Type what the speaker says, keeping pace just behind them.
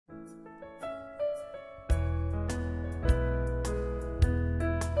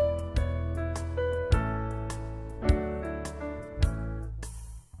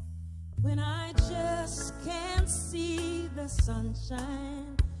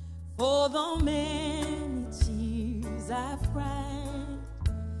sunshine for the many tears I've cried.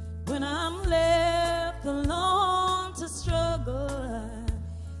 When I'm left alone to struggle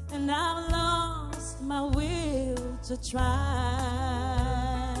and I've lost my will to try.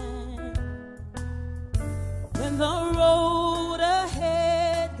 When the road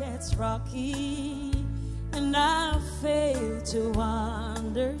ahead gets rocky and I fail to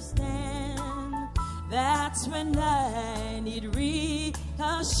understand, that's when I need reassurance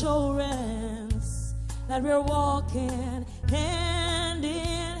that we're walking hand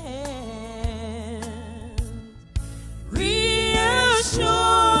in hand. Reassure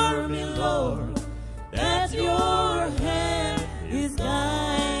me, Lord, that your hand is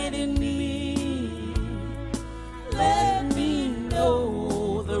guiding me. Let me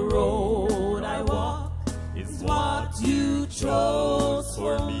know the road I walk is what you chose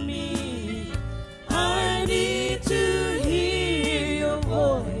for me. I need to hear your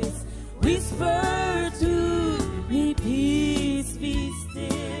voice whisper to me, peace, be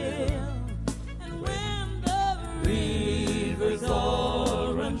still. And when the rivers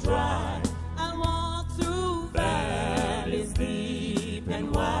all run dry, I'll walk through valleys deep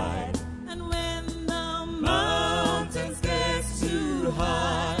and wide. And when the mountains get too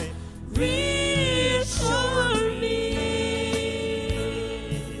high, reassure me.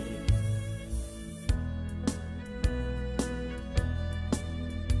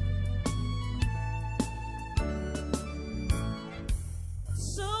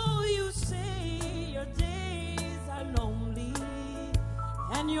 So you say your days are lonely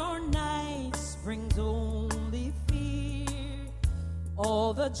and your nights brings only fear.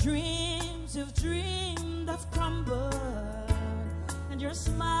 All the dreams you've dreamed have crumbled and your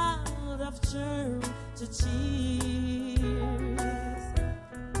smile have turned to tears.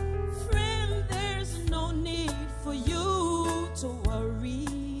 Friend, there's no need for you to worry.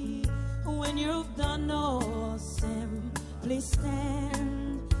 When you've done all, simply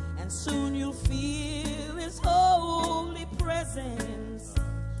stand, and soon you'll feel His holy presence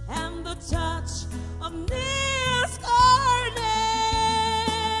and the touch of His garden.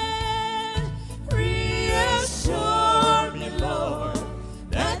 Reassure me, Lord,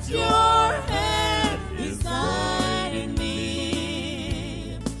 that your hand is guiding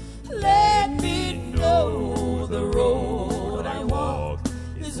me. Let me know the road I walk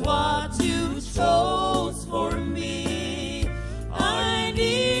is what you chose for me. I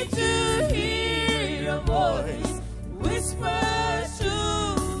need to hear your voice whisper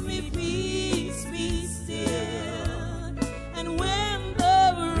to me, peace, be still. And when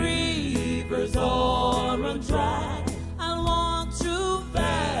the rivers all run dry, I'll walk through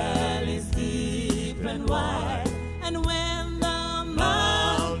valleys deep and wide. And when the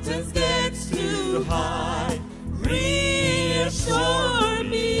mountains get too high, reassure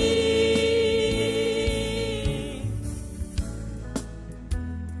me.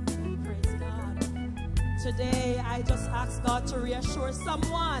 Praise God. Today I just ask God to reassure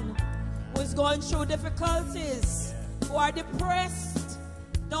someone who is going through difficulties, who are depressed,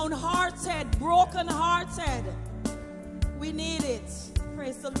 downhearted, brokenhearted. We need it.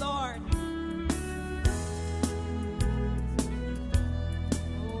 Praise the Lord.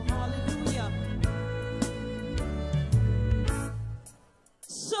 Oh, hallelujah.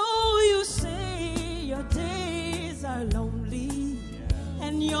 So you say your days are lonely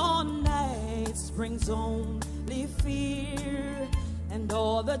and your nights brings only fear, and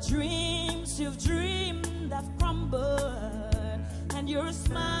all the dreams you've dreamed have crumbled and your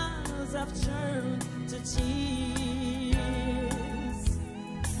smiles have turned to tears.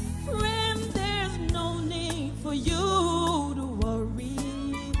 Friend, there's no need for you to worry.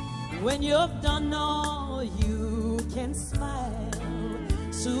 When you've done all, you can smile.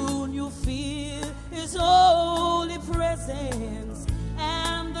 Soon you'll feel His holy presence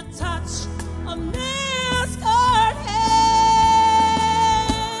and the touch of His garden.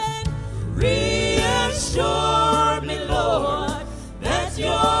 Reassure me, Lord, that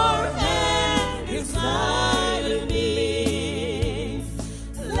your hand is guiding me.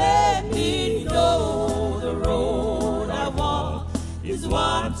 Let me know the road I walk is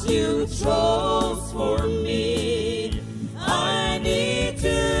what you chose for me. I need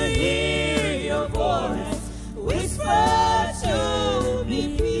to hear your voice whisper to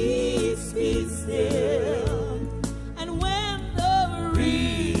me, peace, be still. And when the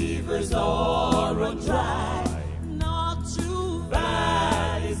rivers all run dry, not too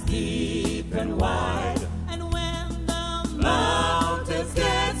valleys deep and wide, and when the mountains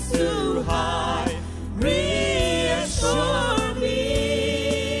get too high, reassure me.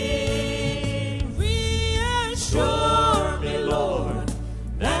 Reassure me, Lord.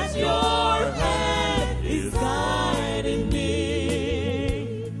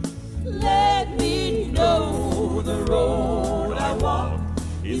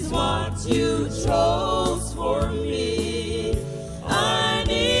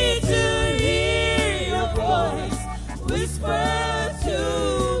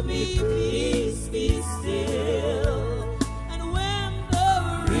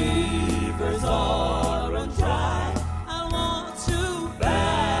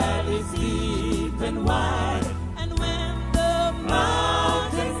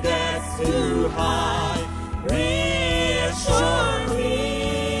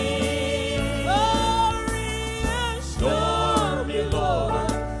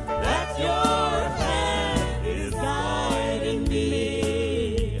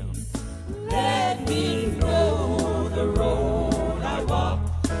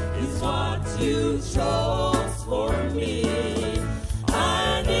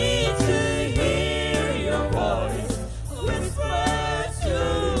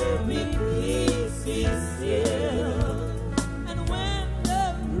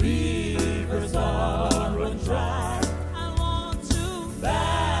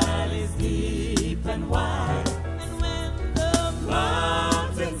 and wide.